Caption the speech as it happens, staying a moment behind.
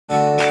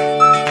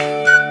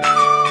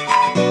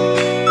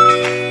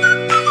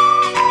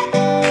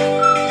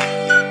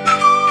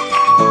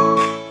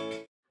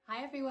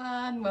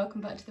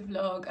the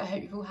vlog. I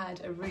hope you've all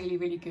had a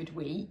really good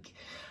week.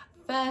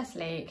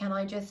 Firstly, can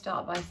I just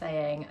start by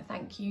saying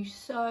thank you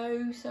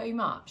so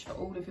much for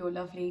all of your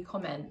lovely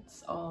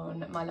comments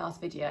on my last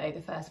video,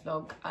 the first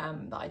vlog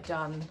that I'd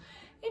done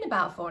in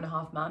about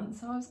 4.5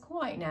 months. So I was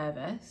quite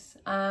nervous,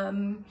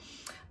 and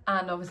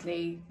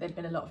obviously there'd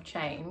been a lot of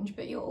change,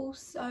 but you're all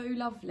so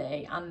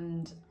lovely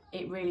and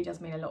it really does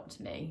mean a lot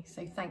to me,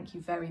 so thank you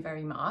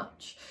very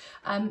much.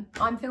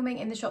 I'm filming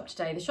in the shop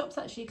today. The shop's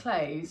actually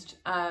closed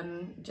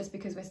just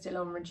because we're still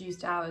on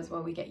reduced hours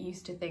while we get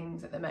used to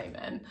things at the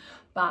moment,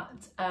 but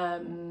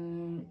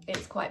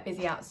it's quite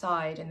busy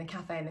outside in the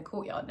cafe and the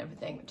courtyard and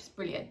everything, which is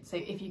brilliant. So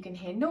if you can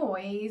hear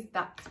noise,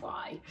 that's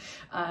why.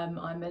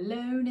 I'm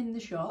alone in the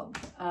shop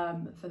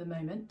for the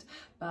moment,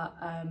 but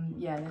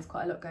yeah, there's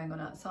quite a lot going on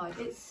outside.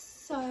 It's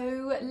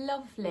so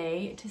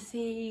lovely to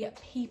see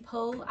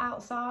people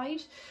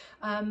outside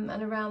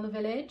and around the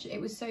village.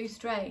 It was so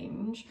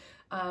strange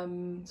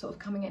sort of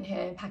coming in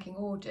here packing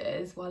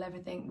orders while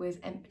everything was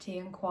empty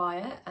and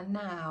quiet, and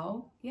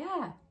now,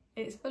 yeah,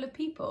 it's full of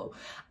people.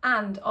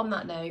 And on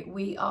that note,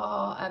 we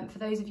are, for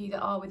those of you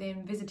that are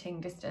within visiting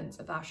distance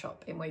of our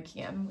shop in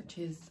Wokingham, which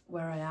is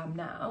where I am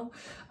now,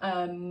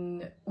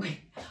 I'm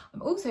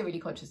also really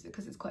conscious that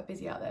because it's quite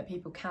busy out there,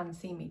 people can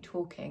see me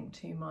talking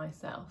to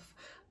myself.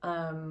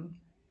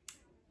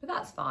 But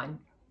that's fine.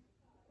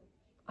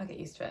 I'll get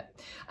used to it.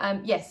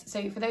 Yes,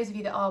 so for those of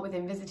you that are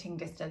within visiting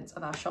distance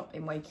of our shop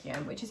in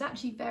Wokingham, which is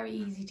actually very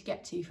easy to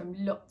get to from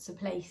lots of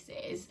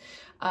places,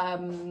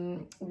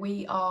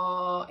 we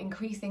are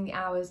increasing the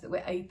hours that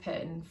we're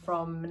open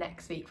from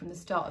next week, from the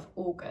start of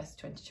August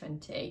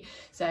 2020.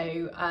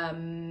 So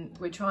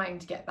we're trying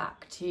to get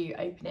back to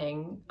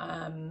opening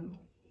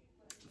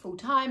full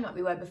time like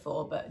we were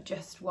before, but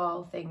just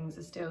while things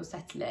are still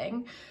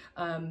settling.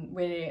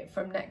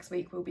 From next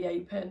week we'll be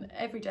open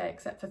every day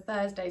except for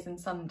Thursdays and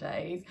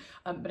Sundays,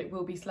 but it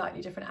will be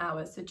slightly different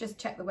hours, so just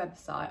check the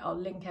website. I'll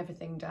link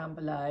everything down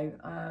below.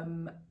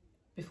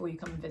 Before you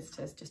come and visit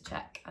us, just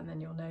check and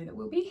then you'll know that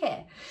we'll be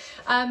here.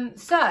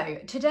 So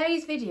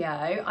today's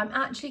video, I'm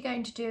actually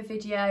going to do a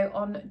video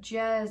on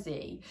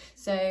jersey.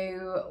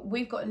 So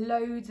we've got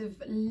loads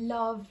of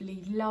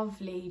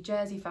lovely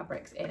jersey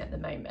fabrics in at the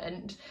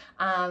moment,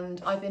 and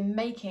I've been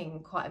making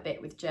quite a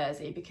bit with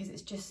jersey because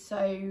it's just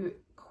so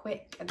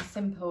quick and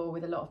simple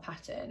with a lot of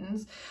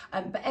patterns,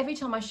 but every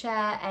time I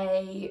share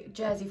a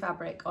jersey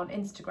fabric on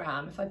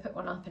Instagram, if I put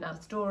one up in our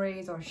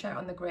stories or share it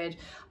on the grid,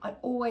 I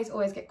always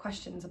get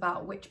questions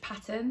about which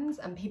patterns,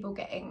 and people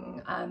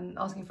getting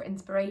asking for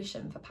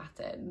inspiration for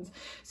patterns.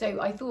 So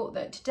I thought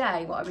that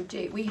today what I would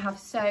do, we have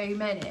so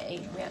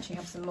many, we actually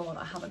have some more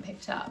that I haven't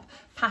picked up,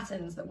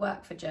 patterns that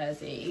work for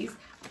jerseys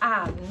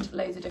and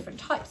loads of different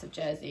types of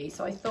jerseys.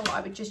 So I thought I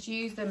would just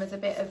use them as a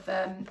bit of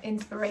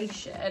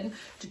inspiration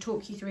to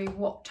talk you through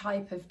what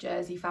type of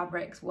jersey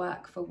fabrics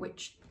work for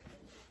which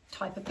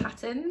type of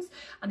patterns,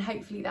 and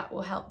hopefully that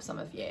will help some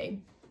of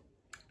you.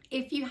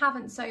 If you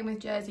haven't sewn with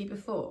jersey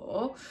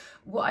before,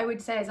 what I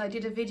would say is I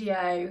did a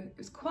video, it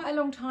was quite a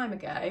long time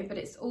ago, but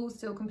it's all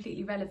still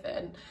completely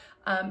relevant,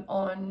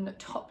 on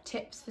top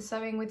tips for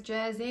sewing with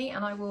jersey,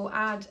 and I will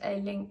add a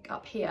link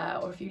up here,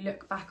 or if you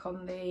look back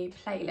on the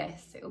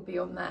playlist it will be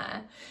on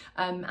there,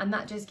 and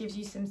that just gives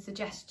you some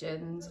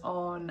suggestions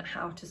on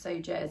how to sew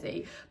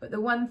jersey. But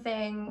the one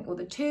thing, or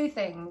the two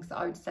things that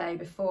I would say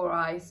before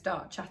I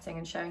start chatting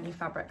and showing you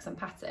fabrics and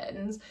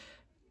patterns,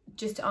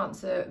 just to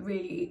answer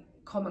really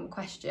common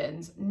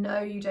questions: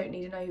 no, you don't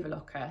need an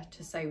overlocker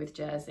to sew with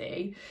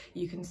jersey.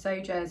 You can sew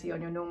jersey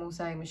on your normal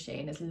sewing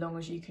machine as long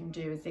as you can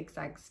do a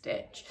zigzag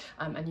stitch,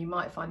 and you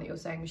might find that your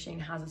sewing machine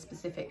has a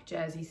specific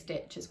jersey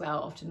stitch as well,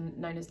 often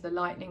known as the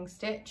lightning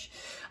stitch.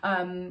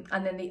 And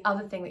then the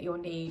other thing that you'll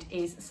need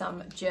is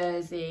some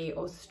jersey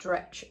or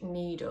stretch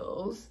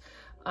needles.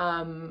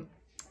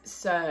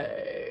 So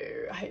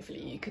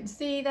hopefully you can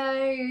see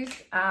those,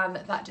 and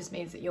that just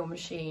means that your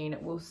machine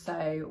will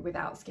sew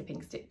without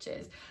skipping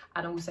stitches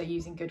and also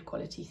using good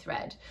quality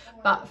thread.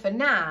 But for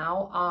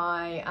now,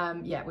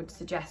 I would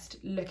suggest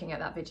looking at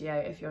that video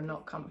if you're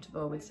not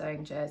comfortable with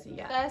sewing jersey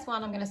yet. The first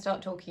one I'm going to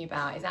start talking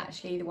about is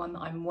actually the one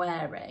that I'm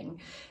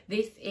wearing.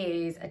 This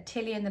is a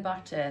Tilly and the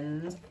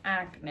Buttons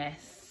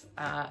Agnes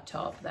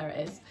top, there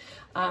it is,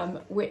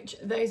 which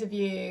those of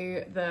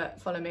you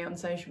that follow me on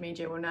social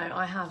media will know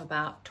I have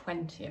about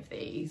 20 of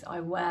these.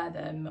 I wear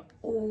them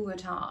all the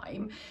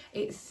time.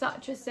 It's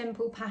such a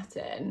simple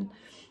pattern,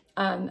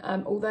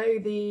 and although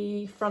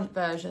the front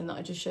version that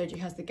I just showed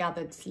you has the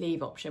gathered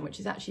sleeve option, which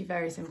is actually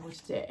very simple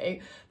to do,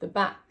 the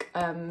back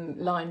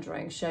line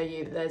drawings show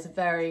you that there's a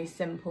very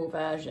simple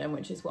version,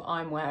 which is what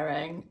I'm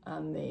wearing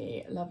and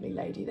the lovely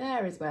lady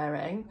there is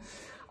wearing,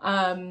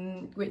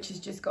 which has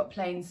just got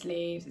plain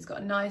sleeves. It's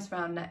got a nice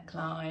round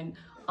neckline.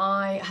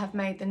 I have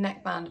made the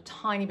neckband a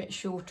tiny bit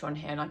shorter on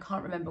here, and I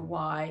can't remember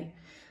why.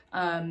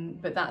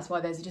 but that's why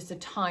there's just a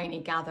tiny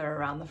gather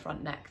around the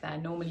front neck there.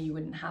 Normally you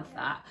wouldn't have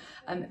that.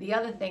 The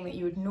other thing that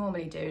you would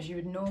normally do is you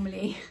would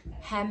normally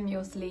hem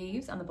your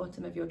sleeves and the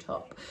bottom of your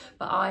top,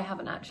 but I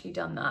haven't actually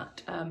done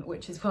that,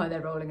 which is why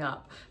they're rolling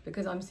up,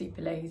 because I'm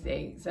super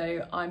lazy.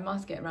 So I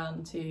must get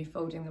around to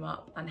folding them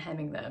up and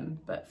hemming them,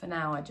 but for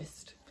now I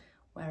just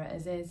wear it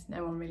as is.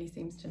 No one really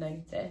seems to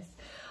notice.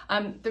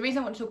 The reason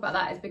I want to talk about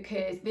that is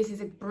because this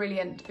is a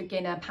brilliant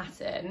beginner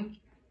pattern.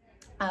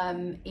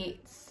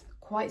 It's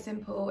quite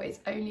simple. It's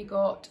only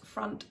got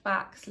front,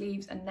 back,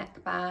 sleeves and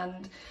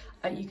neckband.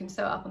 You can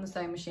sew it up on the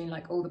sewing machine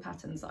like all the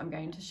patterns that I'm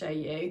going to show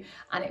you,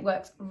 and it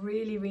works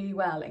really, really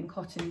well in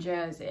cotton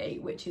jersey,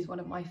 which is one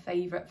of my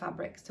favourite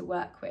fabrics to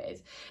work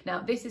with. Now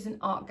this is an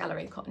art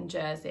gallery cotton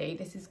jersey.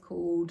 This is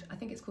called, I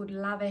think it's called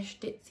Lavish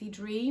Ditzy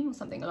Dream or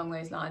something along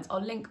those lines.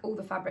 I'll link all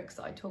the fabrics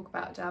that I talk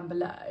about down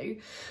below,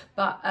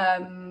 but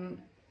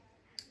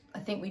I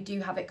think we do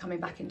have it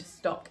coming back into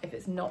stock if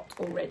it's not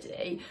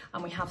already,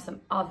 and we have some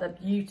other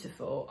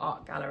beautiful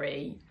art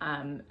gallery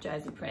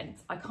jersey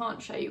prints. I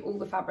can't show you all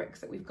the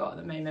fabrics that we've got at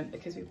the moment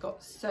because we've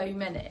got so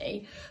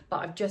many, but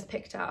I've just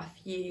picked out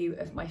a few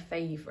of my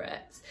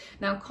favourites.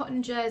 Now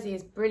cotton jersey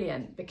is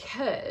brilliant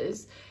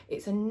because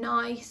it's a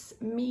nice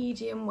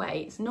medium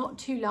weight. It's not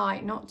too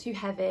light, not too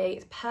heavy.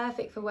 It's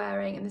perfect for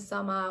wearing in the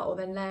summer or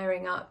then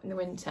layering up in the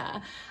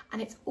winter,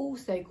 and it's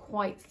also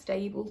quite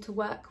stable to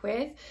work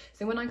with.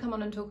 So when I come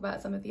on and talk about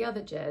some of the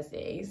other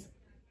jerseys,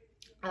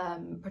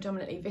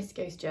 predominantly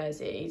viscose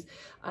jerseys,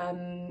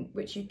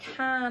 which you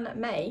can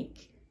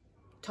make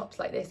tops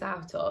like this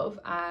out of,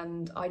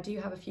 and I do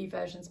have a few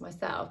versions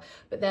myself,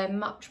 but they're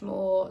much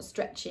more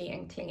stretchy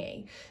and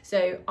clingy.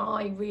 So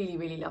I really,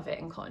 really love it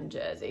in cotton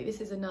jersey.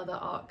 This is another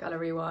art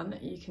gallery one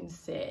that you can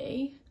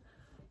see.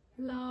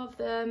 Love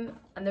them.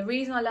 And the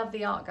reason I love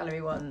the art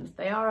gallery ones,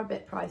 they are a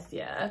bit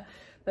pricier,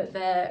 but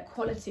the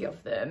quality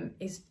of them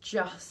is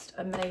just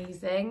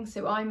amazing.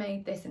 So I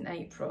made this in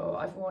April.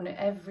 I've worn it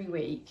every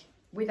week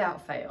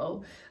without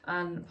fail,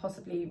 and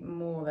possibly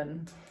more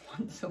than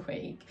once a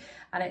week,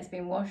 and it's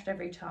been washed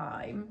every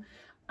time,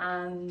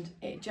 and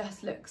it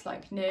just looks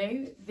like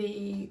new.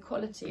 The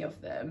quality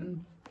of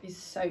them is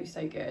so,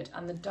 so good,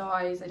 and the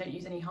dyes, I don't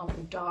use any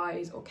harmful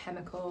dyes or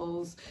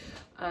chemicals,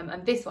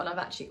 and this one I've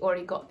actually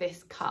already got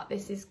this cut.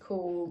 This is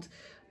called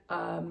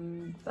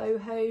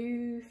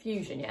Boho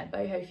Fusion, yeah,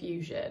 Boho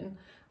Fusion,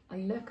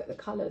 and look at the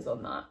colours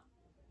on that.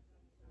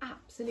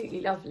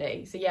 Absolutely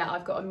lovely. So yeah,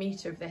 I've got 1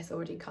 metre of this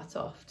already cut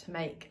off to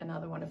make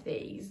another one of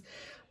these,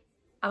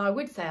 and I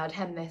would say I'd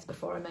hem this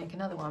before I make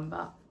another one,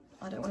 but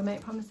I don't want to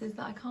make promises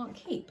that I can't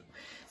keep.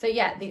 So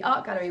yeah, the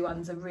art gallery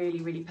ones are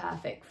really, really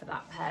perfect for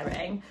that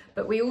pairing,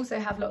 but we also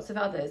have lots of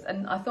others,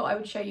 and I thought I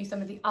would show you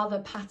some of the other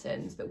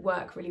patterns that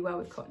work really well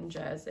with cotton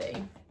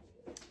jersey.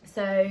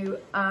 So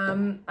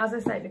as I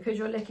say, because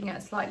you're looking at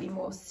a slightly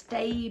more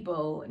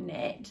stable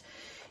knit,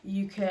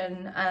 you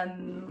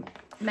can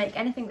make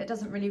anything that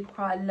doesn't really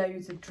require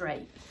loads of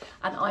drape.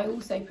 And I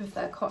also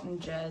prefer cotton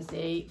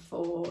jersey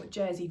for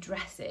jersey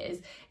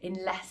dresses,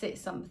 unless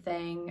it's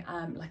something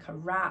like a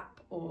wrap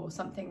or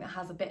something that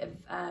has a bit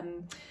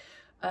of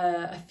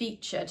a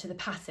feature to the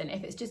pattern.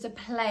 If it's just a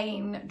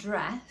plain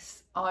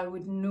dress, I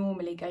would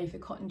normally go for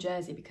cotton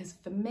jersey, because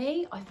for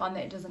me, I find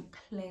that it doesn't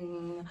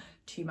cling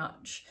too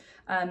much.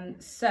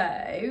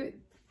 So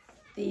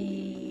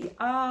the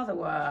other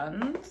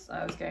ones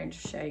I was going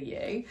to show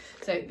you,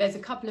 so there's a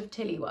couple of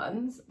Tilly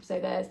ones.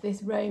 So there's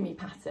this Romy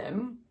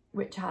pattern,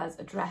 which has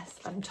a dress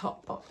and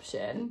top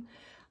option,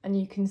 and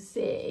you can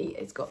see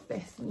it's got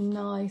this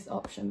nice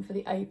option for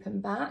the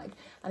open back,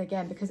 and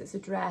again, because it's a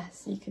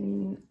dress, you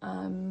can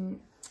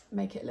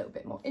make it a little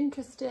bit more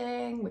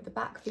interesting with the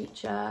back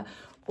feature,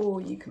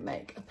 or you can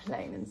make a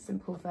plain and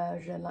simple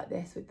version like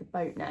this with the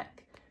boat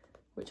neck,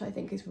 which I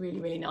think is really,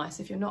 really nice.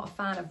 If you're not a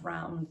fan of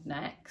round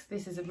necks,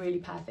 this is a really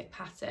perfect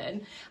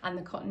pattern, and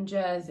the cotton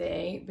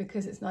jersey,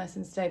 because it's nice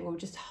and stable, will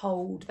just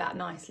hold that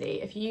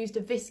nicely. If you used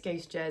a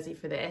viscose jersey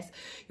for this,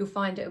 you'll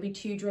find it'll be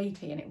too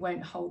drapey and it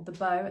won't hold the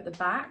bow at the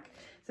back.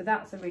 So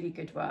that's a really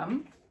good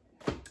one.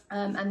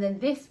 And then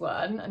this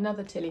one,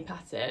 another Tilly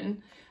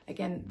pattern.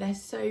 Again, they're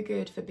so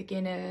good for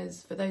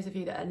beginners, for those of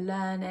you that are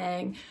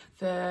learning,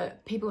 for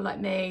people like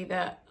me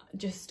that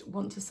just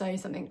want to sew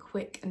something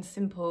quick and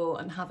simple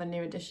and have a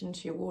new addition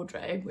to your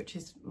wardrobe, which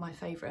is my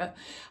favourite.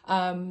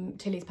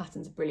 Tilly's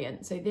patterns are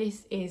brilliant. So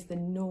this is the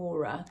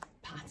Nora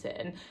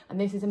pattern, and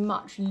this is a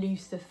much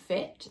looser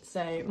fit,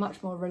 so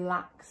much more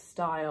relaxed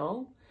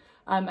style.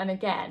 And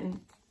again,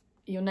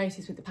 you'll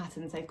notice with the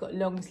patterns, they've got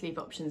long sleeve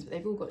options, but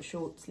they've all got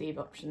short sleeve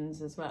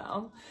options as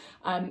well.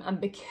 And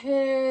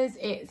because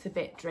it's a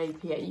bit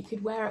drapier, you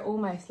could wear it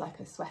almost like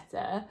a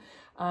sweater.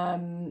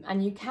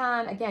 And you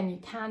can, again, you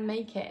can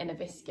make it in a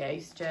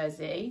viscose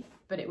jersey,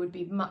 but it would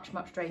be much,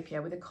 much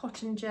drapier. With a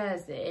cotton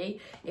jersey,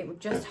 it would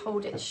just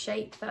hold its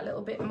shape that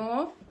little bit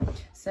more.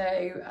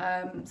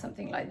 So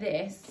something like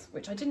this,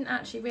 which I didn't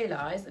actually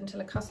realise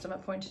until a customer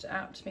pointed it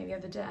out to me the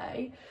other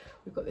day.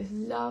 We've got this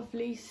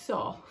lovely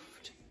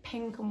soft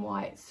pink and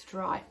white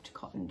striped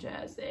cotton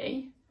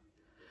jersey.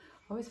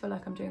 I always feel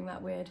like I'm doing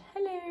that weird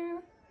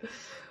hello.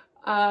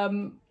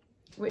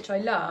 which I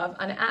love,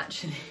 and it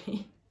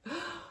actually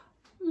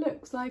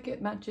looks like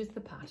it matches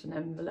the pattern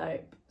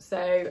envelope.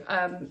 So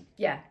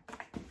yeah,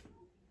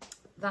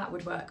 that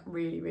would work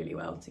really, really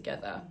well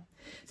together.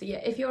 So yeah,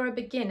 if you're a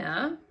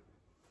beginner,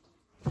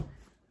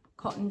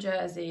 cotton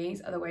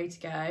jerseys are the way to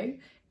go.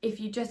 If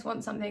you just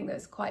want something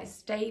that's quite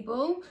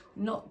stable,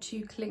 not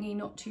too clingy,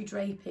 not too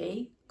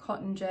drapey,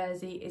 cotton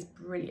jersey is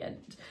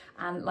brilliant.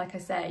 And like I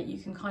say, you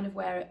can kind of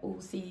wear it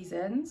all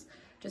seasons.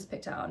 Just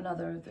picked out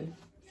another of the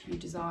few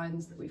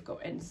designs that we've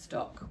got in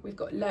stock. We've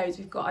got loads.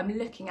 I'm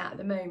looking at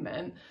the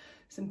moment,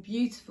 some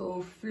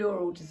beautiful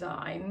floral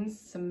designs,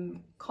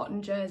 some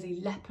cotton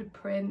jersey leopard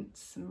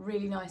prints, some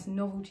really nice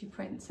novelty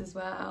prints as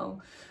well.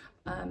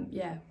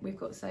 Yeah, we've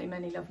got so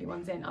many lovely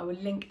ones in. I will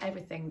link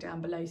everything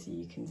down below so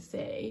you can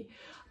see.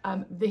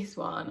 This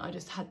one I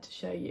just had to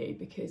show you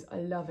because I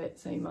love it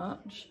so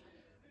much.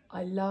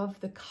 I love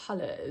the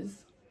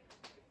colours.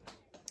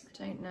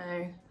 I don't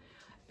know,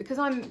 because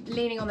I'm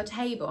leaning on the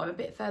table, I'm a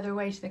bit further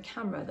away to the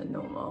camera than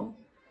normal,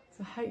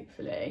 so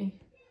hopefully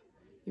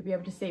you'll be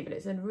able to see, but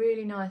it's a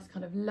really nice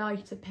kind of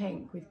lighter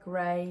pink with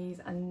greys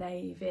and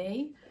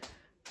navy.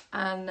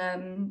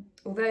 And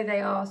although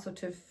they are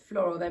sort of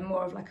floral, they're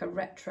more of like a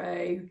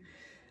retro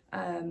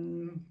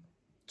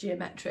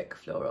geometric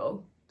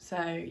floral.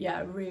 So yeah,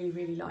 I really,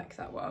 really like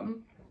that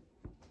one.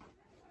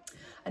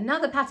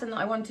 Another pattern that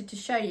I wanted to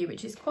show you,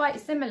 which is quite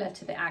similar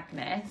to the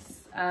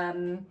Agnes,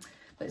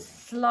 but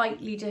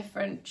slightly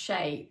different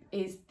shape,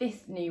 is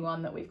this new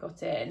one that we've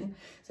got in.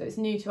 So it's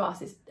new to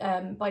us. It's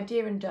by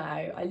Deer and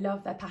Doe. I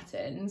love their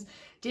patterns.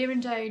 Deer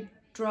and Doe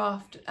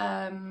draft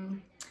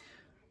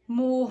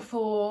more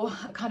for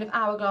a kind of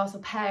hourglass or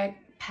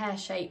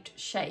pear-shaped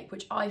shape,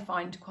 which I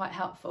find quite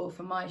helpful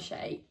for my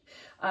shape.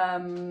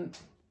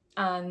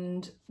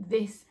 And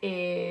this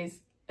is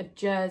a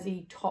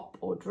jersey top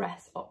or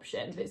dress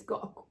option, but it's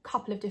got a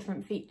couple of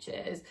different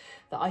features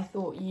that I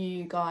thought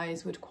you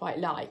guys would quite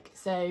like.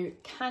 So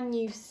can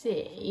you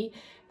see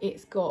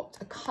it's got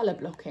a colour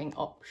blocking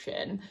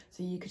option,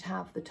 so you could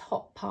have the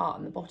top part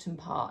and the bottom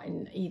part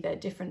in either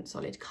different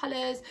solid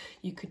colours.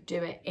 You could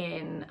do it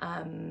in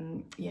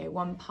you know,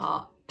 one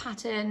part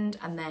patterned,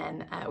 and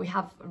then we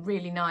have a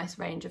really nice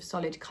range of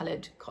solid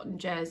coloured cotton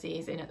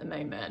jerseys in at the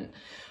moment.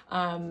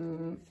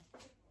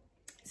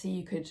 So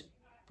you could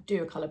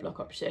do a colour block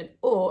option,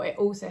 or it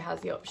also has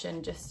the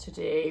option just to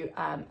do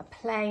a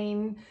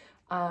plain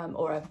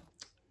or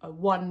a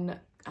one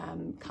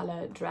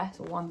colour dress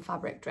or one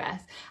fabric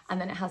dress, and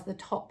then it has the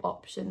top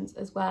options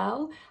as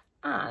well,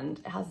 and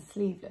it has a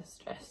sleeveless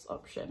dress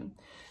option.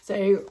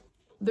 So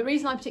the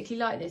reason I particularly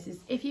like this is,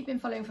 if you've been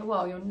following for a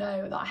while, you'll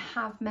know that I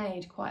have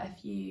made quite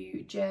a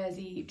few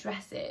jersey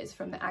dresses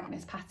from the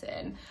Agnes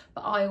pattern,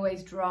 but I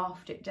always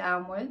draft it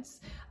downwards,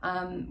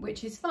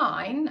 which is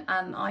fine,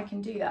 and I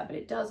can do that, but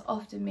it does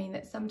often mean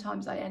that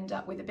sometimes I end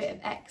up with a bit of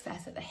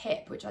excess at the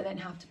hip, which I then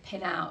have to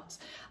pin out,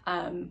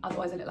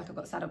 otherwise I look like I've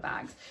got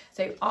saddlebags.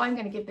 So I'm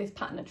going to give this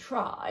pattern a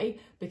try,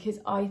 because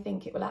I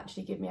think it will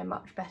actually give me a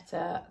much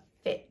better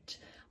fit.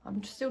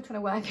 I'm still trying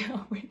to work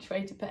out which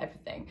way to put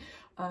everything.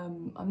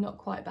 I'm not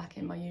quite back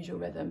in my usual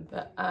rhythm,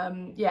 but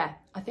yeah,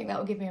 I think that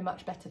will give me a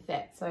much better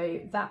fit. So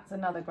that's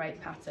another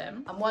great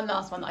pattern. And one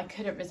last one that I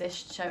couldn't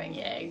resist showing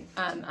you.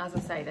 As I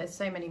say, there's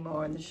so many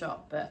more in the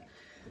shop, but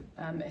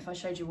if I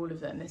showed you all of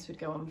them, this would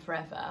go on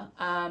forever.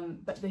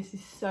 But this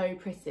is so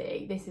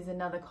pretty. This is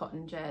another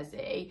cotton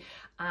jersey,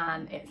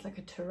 and it's like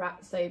a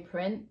terrazzo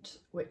print,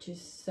 which is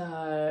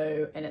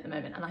so in at the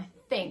moment. And I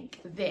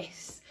think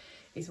this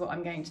is what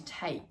I'm going to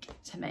take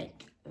to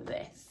make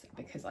this,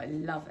 because I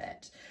love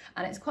it.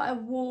 And it's quite a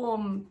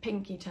warm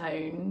pinky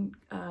tone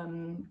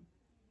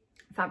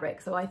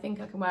fabric, so I think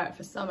I can wear it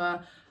for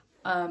summer,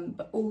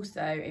 but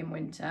also in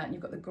winter. And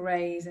you've got the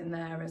greys in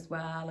there as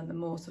well, and the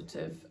more sort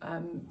of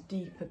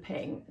deeper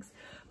pinks.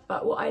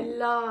 But what I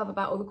love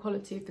about all the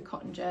quality of the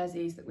cotton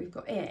jerseys that we've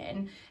got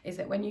in is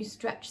that when you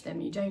stretch them,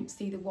 you don't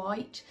see the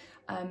white.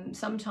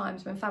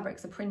 Sometimes when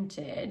fabrics are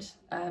printed,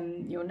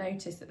 you'll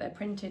notice that they're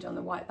printed on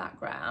the white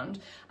background,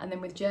 and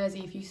then with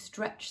jersey, if you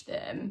stretch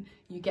them,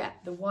 you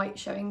get the white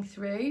showing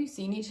through.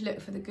 So you need to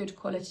look for the good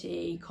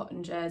quality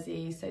cotton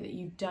jerseys so that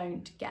you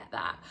don't get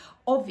that.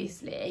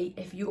 Obviously,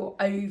 if you're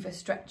over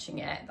stretching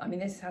it, I mean,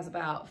 this has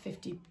about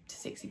 50 to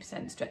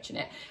 60% stretch in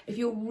it. If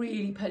you're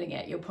really pulling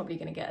it, you're probably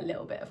going to get a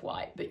little bit of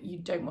white, but you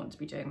don't want to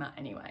be doing that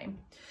anyway.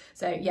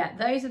 So yeah,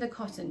 those are the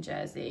cotton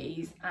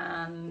jerseys,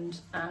 and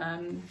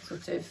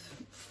sort of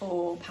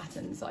 4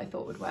 patterns that I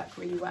thought would work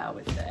really well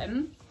with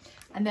them.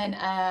 And then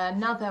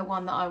another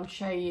one that I would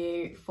show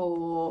you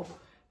for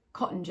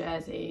cotton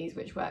jerseys,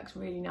 which works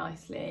really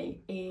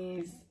nicely,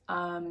 is the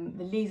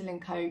Liesl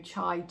 & Co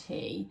Chai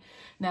Tea.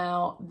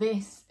 Now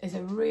this is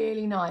a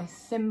really nice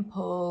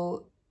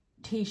simple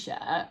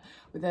t-shirt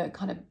with a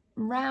kind of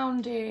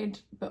rounded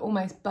but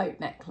almost boat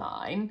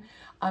neckline,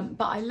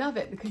 but I love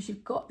it because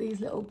you've got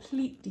these little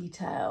pleat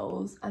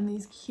details and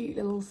these cute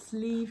little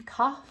sleeve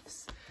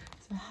cuffs.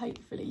 So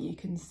hopefully you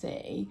can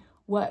see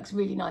works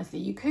really nicely.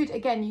 You could,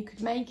 again, you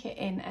could make it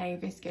in a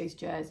viscose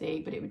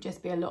jersey, but it would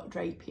just be a lot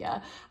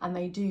drapier, and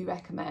they do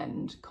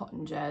recommend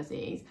cotton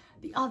jerseys.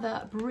 The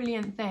other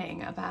brilliant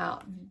thing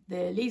about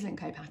the Lees &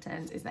 Co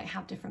patterns is they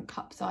have different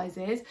cup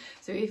sizes.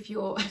 So if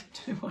you're, I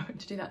don't know why I want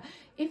to do that,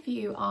 if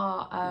you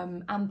are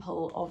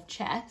ample of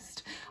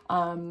chest,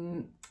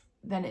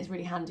 then it's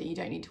really handy. You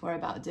don't need to worry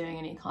about doing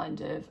any kind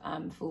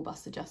of full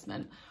bust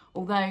adjustment.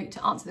 Although,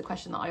 to answer the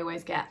question that I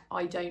always get,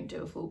 I don't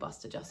do a full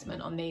bust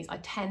adjustment on these. I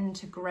tend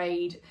to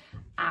grade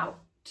out,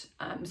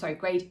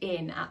 grade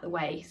in at the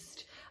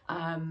waist,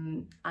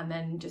 and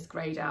then just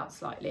grade out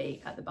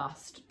slightly at the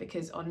bust,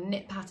 because on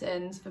knit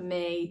patterns, for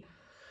me,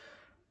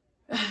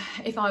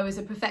 if I was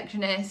a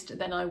perfectionist,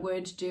 then I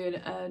would do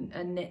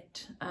a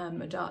knit,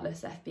 a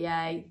dartless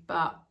FBA,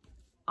 but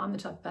I'm the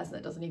type of person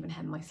that doesn't even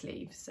hem my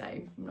sleeves, so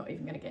I'm not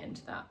even going to get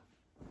into that.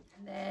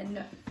 And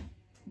then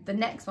the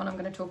next one I'm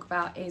going to talk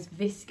about is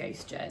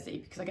viscose jersey,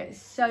 because I get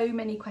so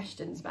many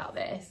questions about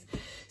this.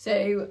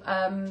 So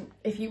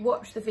if you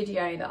watch the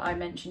video that I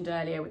mentioned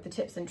earlier with the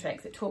tips and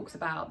tricks, it talks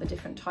about the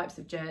different types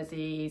of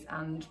jerseys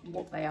and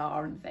what they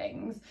are and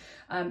things.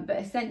 But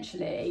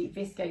essentially,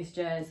 viscose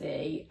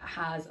jersey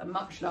has a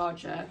much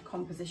larger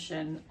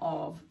composition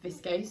of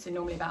viscose, so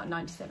normally about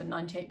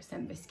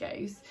 97–98%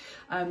 viscose,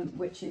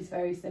 which is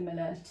very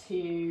similar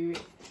to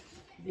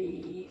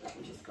the,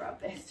 let me just grab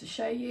this to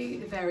show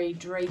you, the very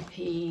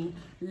drapey,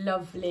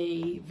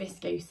 lovely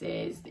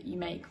viscoses that you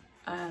make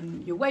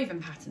your woven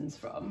patterns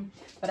from,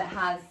 but it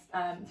has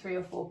 3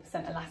 or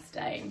 4%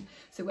 elastane.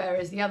 So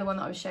whereas the other one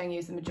that I was showing you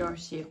is the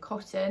majority of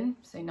cotton,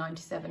 so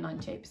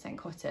 97–98%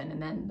 cotton,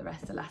 and then the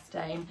rest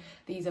elastane,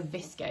 these are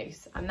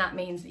viscose, and that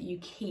means that you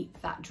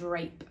keep that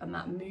drape and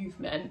that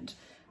movement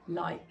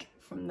like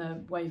from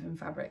the woven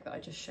fabric that I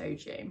just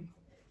showed you.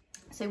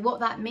 So what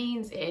that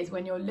means is,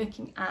 when you're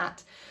looking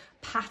at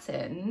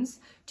patterns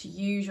to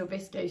use your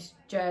viscose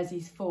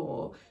jerseys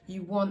for,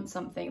 you want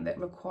something that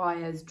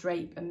requires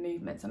drape and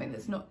movement, something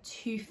that's not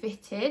too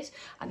fitted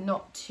and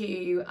not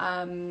too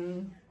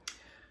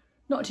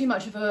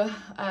much of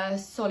a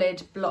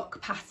solid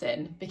block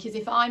pattern. Because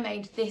if I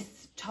made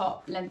this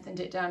top, lengthened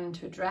it down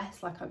into a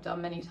dress like I've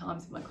done many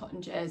times with my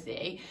cotton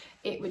jersey,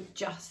 it would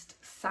just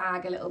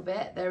sag a little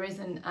bit. There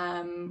isn't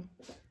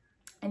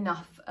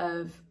enough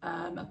of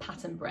a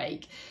pattern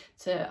break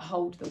to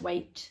hold the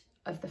weight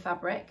of the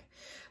fabric.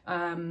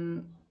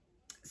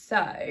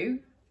 So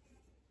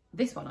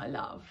this one I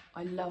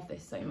love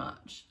this so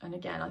much, and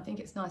again I think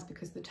it's nice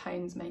because the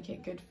tones make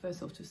it good for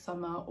sort of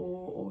summer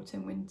or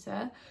autumn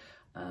winter.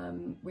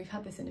 We've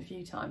had this in a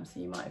few times, so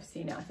you might have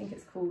seen it. I think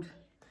it's called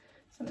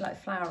something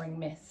like Flowering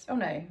Mist. Oh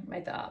no,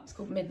 made that up. It's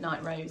called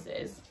Midnight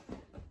Roses.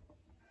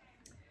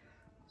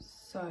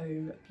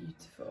 So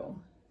beautiful.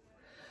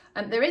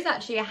 There is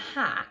actually a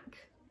hack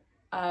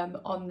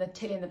on the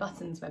Tilling the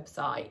Buttons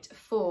website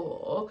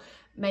for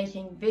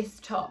making this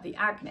top, the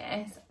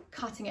Agnes,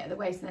 cutting it at the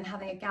waist and then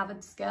having a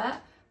gathered skirt.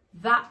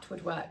 That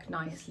would work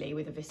nicely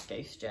with a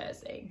viscose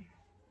jersey.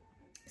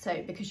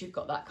 So because you've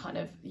got that kind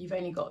of, you've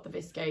only got the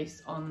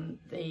viscose on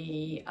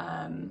the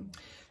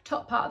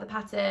top part of the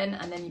pattern,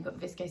 and then you've got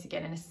the viscose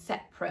again in a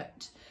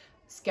separate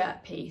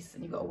skirt piece,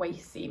 and you've got a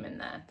waist seam in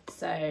there.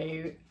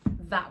 So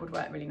that would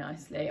work really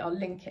nicely. I'll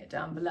link it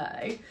down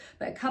below.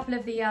 But a couple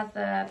of the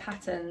other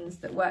patterns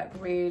that work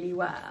really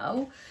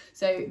well.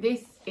 So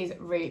this is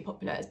really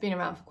popular. It's been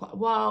around for quite a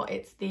while.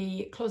 It's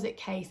the Closet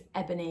Case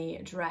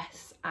Ebony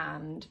dress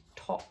and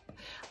top,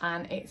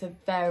 and it's a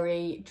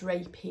very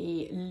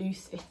drapey,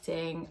 loose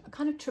fitting,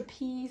 kind of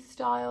trapeze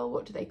style,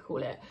 what do they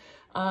call it?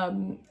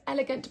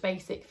 Elegant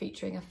basic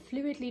featuring a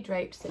fluidly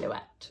draped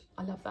silhouette.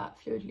 I love that,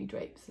 fluidly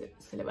draped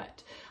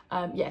silhouette.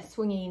 Yeah,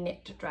 swingy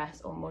knit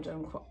dress or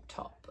modern crop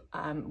top,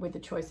 with a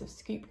choice of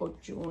scoop or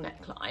dual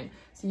neckline.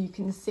 So you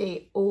can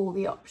see all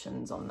the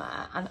options on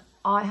there, and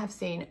I have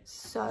seen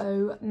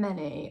so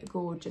many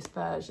gorgeous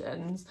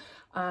versions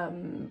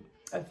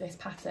of this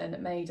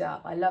pattern made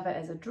up. I love it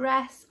as a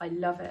dress, I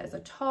love it as a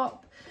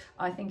top.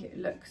 I think it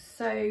looks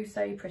so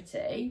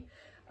pretty.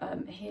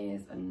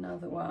 Here's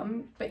another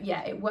one, but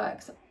yeah, it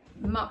works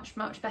much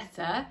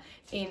better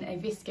in a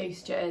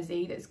viscose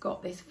jersey that's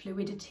got this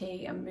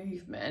fluidity and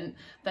movement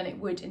than it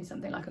would in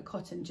something like a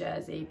cotton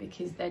jersey,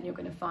 because then you're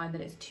going to find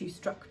that it's too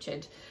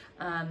structured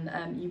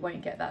and you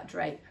won't get that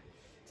drape.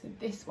 So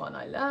this one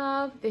I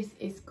love. This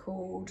is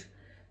called,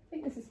 I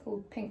think this is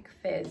called Pink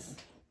Fizz,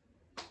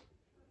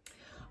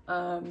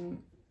 and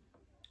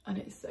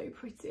it's so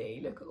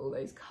pretty. Look at all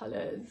those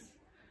colours,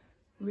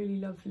 really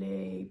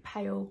lovely,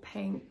 pale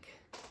pink,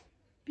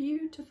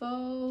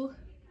 beautiful.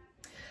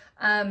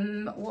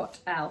 What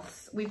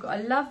else? We've got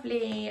a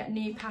lovely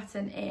new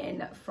pattern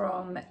in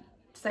from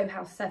Sew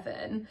House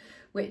 7,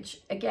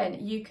 which again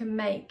you can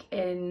make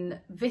in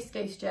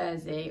viscose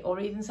jersey or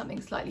even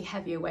something slightly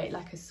heavier weight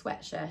like a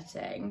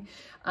sweatshirting,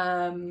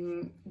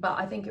 but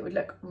I think it would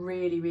look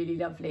really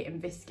lovely in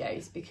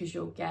viscose because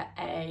you'll get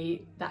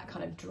that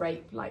kind of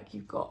drape like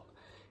you've got,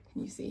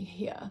 can you see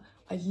here?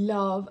 I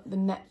love the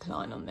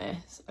neckline on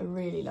this, I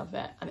really love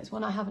it, and it's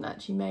one I haven't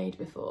actually made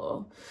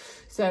before.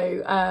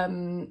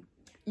 So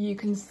you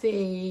can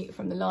see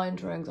from the line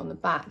drawings on the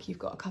back, you've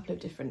got a couple of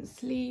different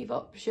sleeve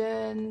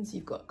options,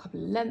 you've got a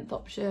couple of length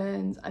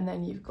options, and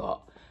then you've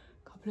got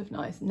a couple of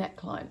nice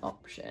neckline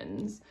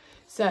options.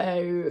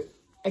 So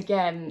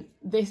again,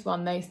 this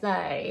one, they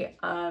say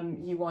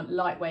you want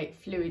lightweight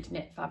fluid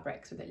knit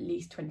fabrics with at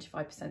least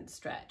 25%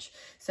 stretch.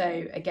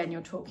 So again,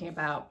 you're talking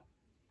about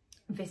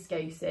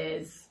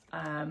viscoses,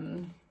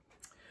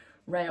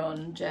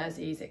 rayon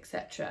jerseys,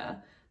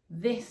 etc.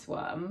 This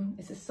one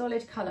is a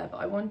solid colour, but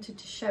I wanted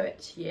to show it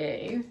to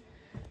you.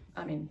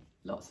 I mean,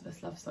 lots of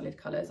us love solid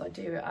colours. I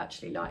do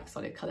actually like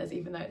solid colours,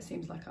 even though it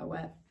seems like I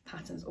wear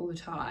patterns all the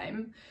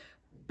time.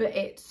 But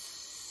it's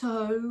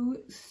so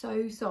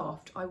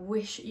soft. I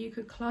wish you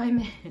could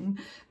climb in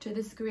to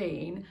the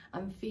screen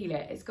and feel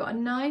it. It's got a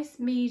nice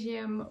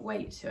medium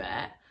weight to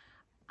it,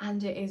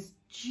 and it is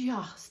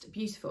just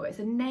beautiful. It's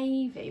a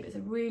navy, but it's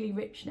a really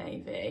rich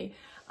navy.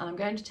 And I'm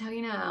going to tell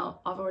you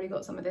now, I've already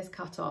got some of this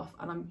cut off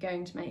and I'm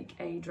going to make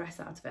a dress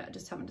out of it. I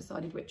just haven't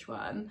decided which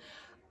one.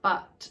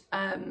 But,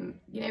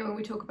 you know, when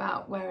we talk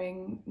about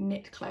wearing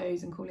knit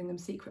clothes and calling them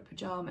secret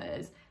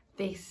pyjamas,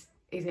 this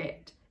is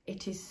it.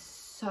 It is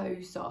so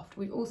soft.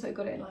 We've also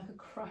got it in like a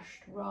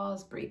crushed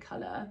raspberry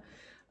colour,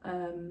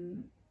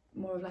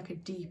 more of like a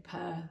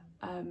deeper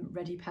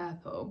reddy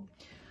purple,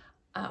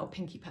 or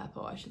pinky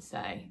purple, I should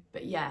say.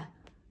 But yeah,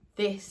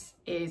 this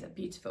is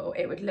beautiful.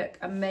 It would look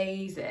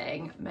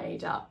amazing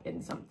made up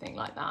in something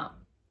like that.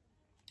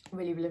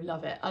 Really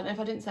love it. And if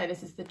I didn't say,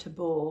 this is the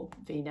Tabor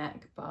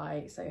V-neck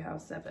by Sew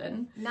House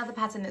 7. Another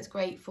pattern that's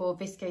great for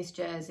viscose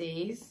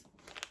jerseys.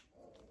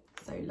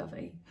 So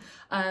lovely.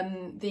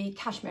 The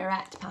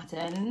cashmerette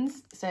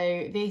patterns.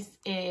 So this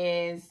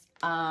is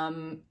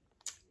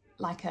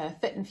like a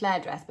fit and flare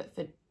dress, but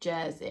for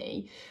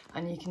jersey.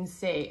 And you can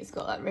see it's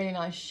got that really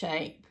nice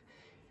shape.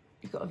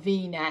 You've got a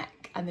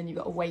V-neck and then you've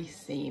got a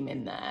waist seam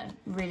in there.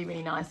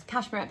 Really nice.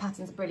 Cashmerette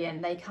patterns are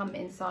brilliant. They come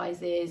in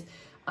sizes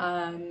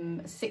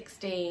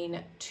 16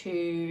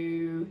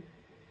 to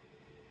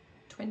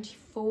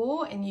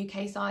 24 in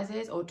UK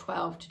sizes, or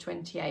 12 to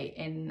 28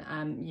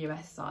 in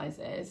US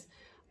sizes.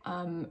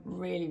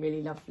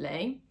 Really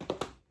lovely.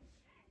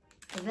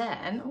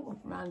 Then, oh,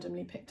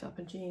 randomly picked up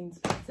a jeans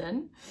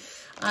pattern.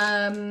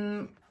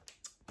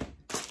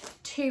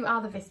 Two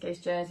other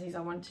viscose jerseys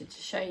I wanted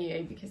to show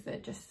you because they're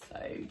just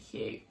so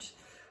cute.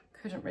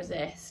 Couldn't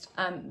resist.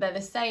 They're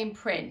the same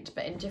print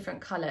but in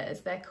different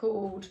colours. They're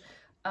called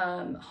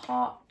Hand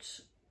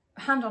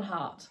on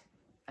Heart,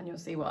 and you'll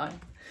see why.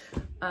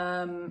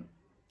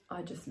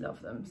 I just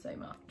love them so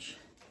much.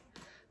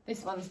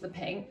 This one's the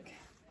pink,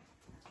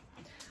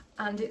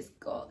 and it's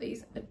got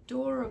these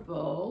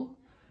adorable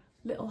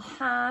little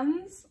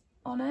hands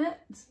on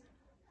it,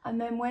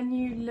 and then when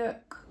you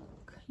look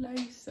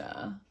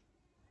closer,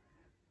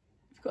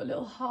 you've got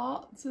little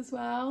hearts as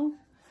well.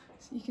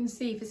 So you can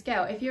see for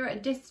scale, if you're at a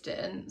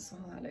distance,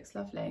 oh, that looks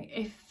lovely.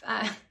 If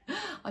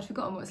I'd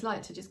forgotten what it's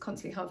like to just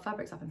constantly hold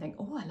fabrics up and think,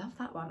 oh, I love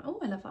that one. Oh,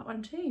 I love that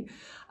one too.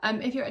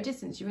 If you're at a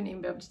distance, you wouldn't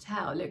even be able to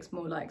tell. It looks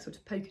more like sort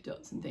of polka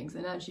dots and things.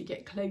 And as you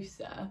get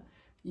closer,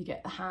 you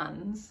get the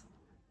hands.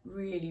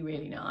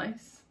 Really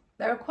nice.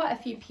 There are quite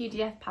a few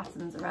PDF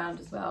patterns around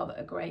as well that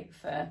are great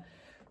for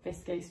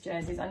viscose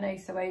jerseys. I know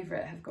Sew Over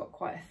It have got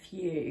quite a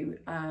few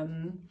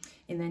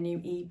in their new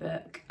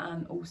ebook,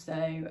 and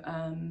also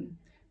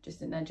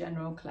just in their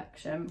general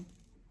collection,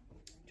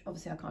 which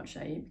obviously I can't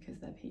show you because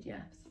they're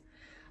PDFs.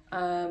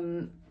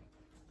 And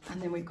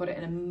then we've got it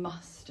in a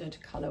mustard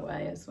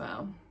colourway as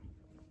well.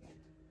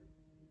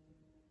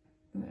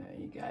 There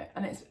you go.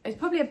 And it's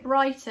probably a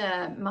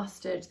brighter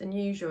mustard than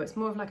usual. It's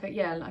more of like a,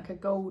 yeah, like a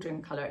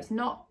golden colour. It's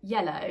not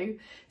yellow,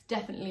 it's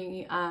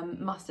definitely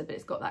mustard, but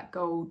it's got that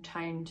gold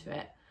tone to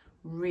it.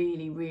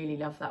 Really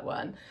love that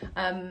one.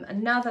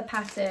 Another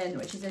pattern,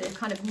 which is a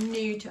kind of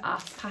new to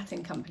us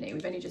pattern company,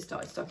 we've only just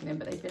started stocking them,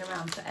 but they've been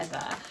around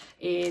forever,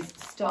 is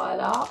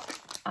Style Arc.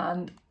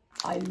 And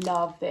I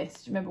love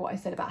this. Remember what I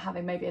said about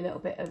having maybe a little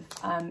bit of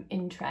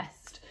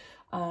interest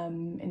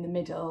in the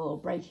middle, or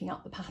breaking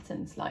up the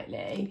pattern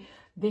slightly?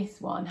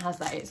 This one has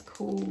that. It's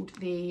called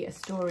the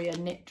Astoria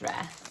knit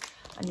dress,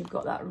 and you've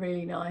got that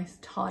really nice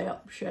tie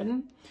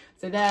option.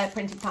 So their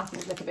printed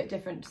patterns look a bit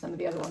different to some of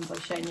the other ones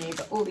I've shown you,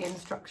 but all the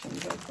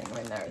instructions, everything are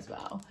in there as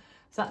well.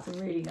 So that's a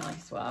really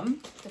nice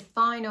one. The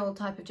final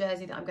type of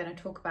jersey that I'm going to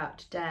talk about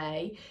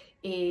today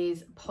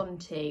is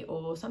Ponte,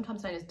 or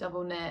sometimes known as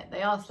double knit.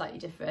 They are slightly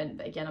different,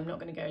 but again, I'm not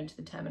going to go into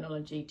the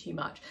terminology too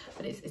much,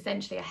 but it's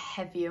essentially a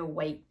heavier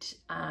weight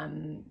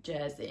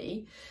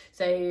jersey.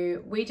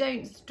 So we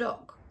don't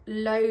stock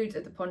loads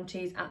of the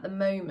Pontes at the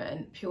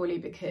moment, purely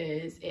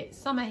because it's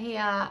summer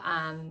here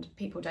and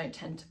people don't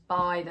tend to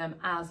buy them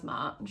as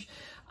much,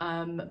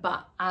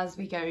 but as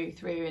we go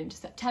through into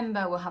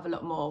September, we'll have a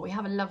lot more. We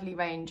have a lovely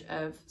range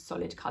of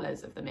solid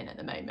colours of them in at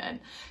the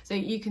moment. So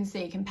you can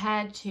see,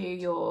 compared to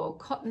your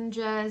cotton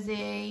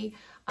jersey,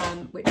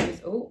 which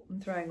is, oh, I'm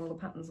throwing all the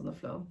patterns on the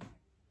floor,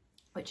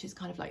 which is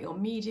kind of like your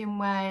medium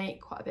weight,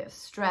 quite a bit of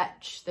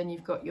stretch. Then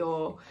you've got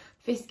your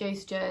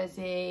viscose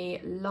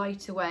jersey,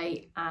 lighter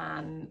weight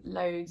and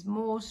loads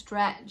more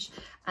stretch.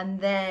 And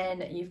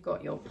then you've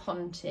got your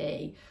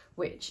ponte,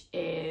 which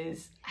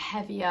is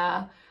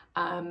heavier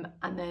and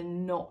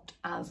then not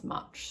as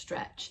much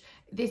stretch.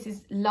 This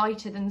is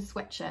lighter than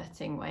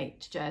sweatshirting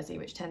weight jersey,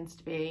 which tends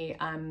to be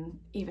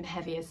even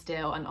heavier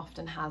still and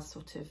often has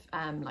sort of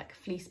like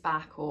fleece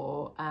back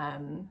or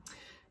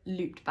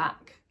looped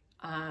back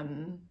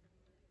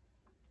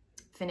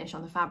finish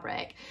on the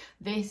fabric.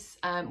 This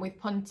with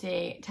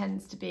ponte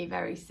tends to be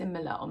very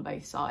similar on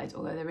both sides,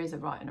 although there is a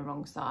right and a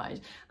wrong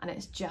side, and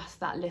it's just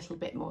that little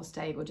bit more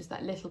stable, just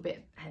that little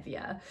bit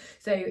heavier.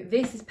 So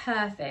this is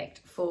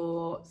perfect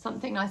for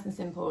something nice and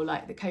simple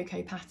like the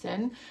Coco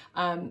pattern.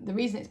 The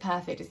reason it's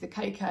perfect is the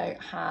Coco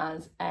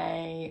has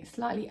a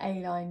slightly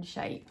A-line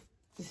shape.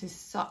 This is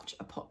such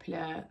a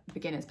popular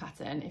beginner's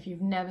pattern. If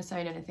you've never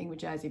sewn anything with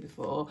jersey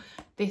before,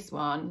 this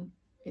one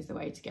is the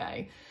way to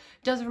go.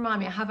 Does remind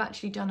me, I have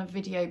actually done a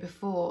video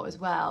before as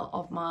well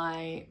of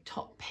my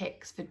top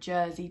picks for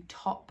jersey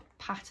top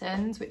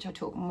patterns, which I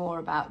talk more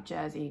about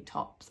jersey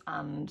tops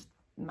and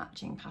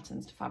matching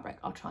patterns to fabric.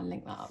 I'll try and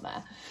link that up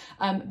there.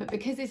 But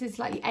because this is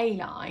slightly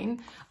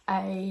A-line,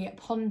 a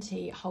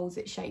ponte holds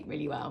its shape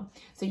really well.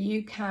 So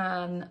you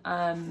can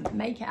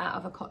make it out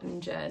of a cotton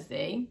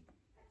jersey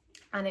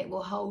and it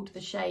will hold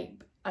the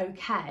shape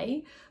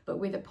okay, but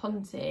with a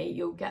ponte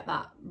you'll get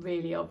that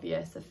really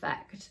obvious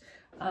effect.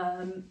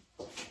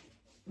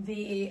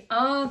 The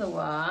other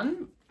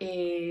one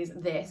is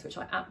this, which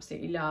I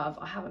absolutely love.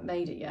 I haven't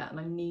made it yet and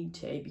I need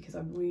to because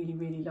I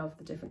really love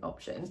the different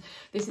options.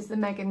 This is the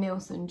Megan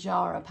Nielsen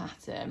Jara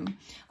pattern.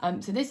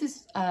 So this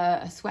is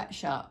a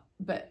sweatshirt,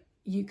 but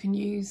you can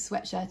use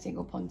sweatshirting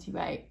or ponte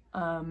weight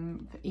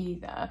for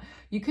either.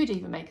 You could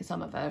even make a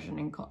summer version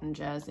in cotton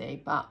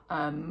jersey, but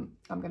I'm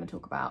going to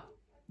talk about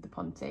the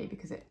ponte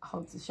because it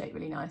holds the shape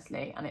really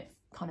nicely and it's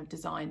kind of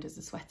designed as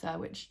a sweater,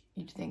 which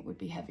you'd think would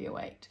be heavier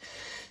weight.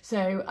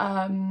 So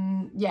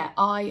yeah,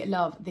 I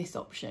love this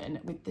option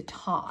with the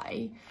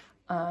tie,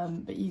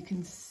 but you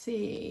can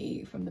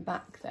see from the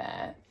back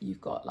there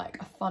you've got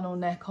like a funnel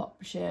neck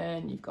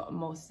option, you've got a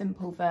more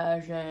simple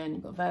version,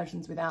 you've got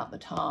versions without the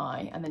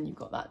tie, and then you've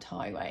got that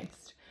tie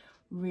waist.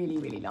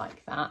 Really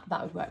like that.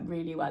 That would work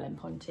really well in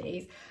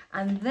pontes.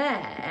 And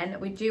then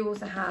we do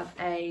also have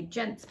a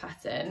gents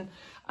pattern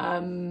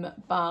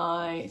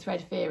by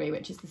Thread Theory,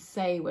 which is the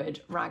Saywood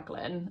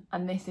Raglan,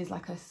 and this is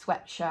like a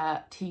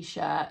sweatshirt,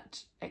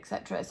 t-shirt,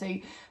 etc. So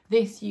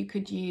this you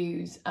could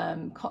use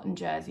cotton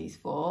jerseys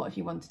for if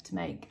you wanted to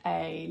make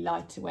a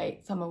lighter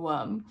weight summer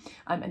one.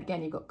 And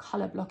again, you've got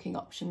colour blocking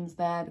options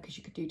there because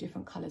you could do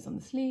different colours on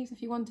the sleeves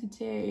if you wanted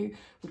to.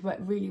 Would work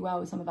really well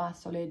with some of our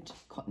solid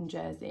cotton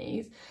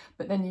jerseys.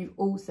 But then you've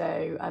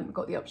also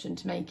got the option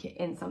to make it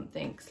in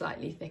something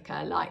slightly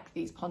thicker like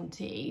these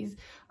pontes,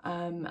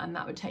 and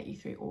that would take you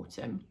through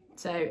autumn.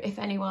 So if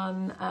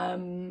anyone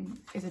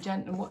is a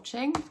gent and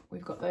watching,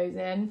 we've got those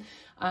in,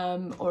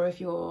 or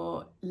if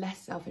you're less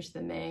selfish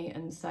than me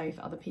and sew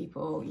for other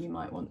people, you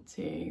might want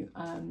to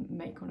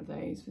make one of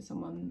those for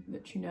someone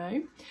that you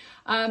know.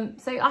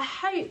 So I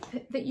hope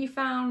that you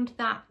found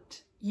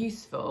that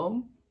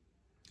useful.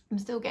 I'm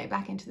still getting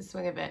back into the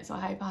swing of it, so I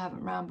hope I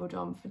haven't rambled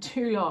on for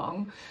too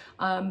long.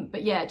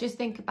 But yeah, just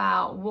think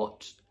about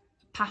what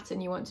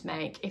pattern you want to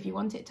make. If you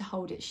want it to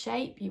hold its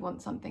shape, you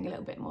want something a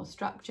little bit more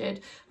structured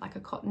like a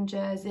cotton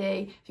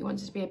jersey. If you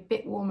want it to be a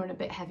bit warmer and a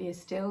bit heavier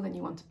still, then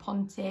you want a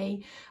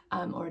ponte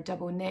or a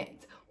double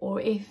knit. Or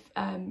if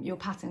your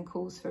pattern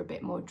calls for a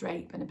bit more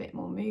drape and a bit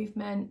more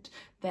movement,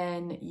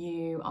 then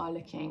you are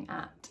looking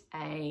at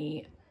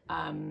a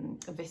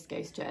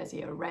viscose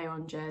jersey, a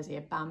rayon jersey,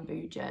 a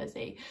bamboo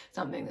jersey,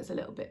 something that's a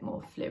little bit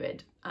more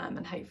fluid.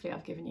 And hopefully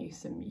I've given you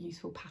some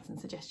useful pattern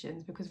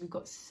suggestions because we've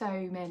got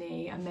so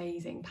many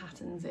amazing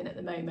patterns in at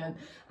the moment,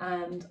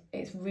 and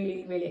it's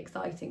really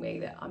exciting me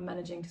that I'm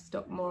managing to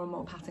stock more and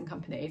more pattern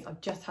companies.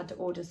 I've just had to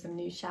order some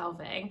new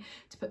shelving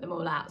to put them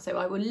all out, so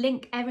I will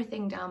link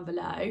everything down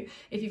below.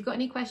 If you've got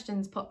any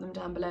questions, pop them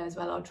down below as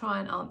well. I'll try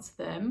and answer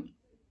them.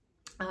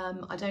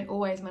 I don't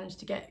always manage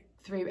to get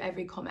through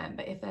every comment,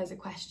 but if there's a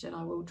question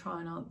I will try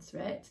and answer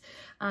it.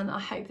 And I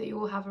hope that you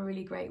all have a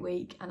really great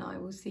week, and I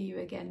will see you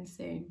again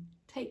soon.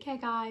 Take care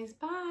guys,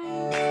 bye.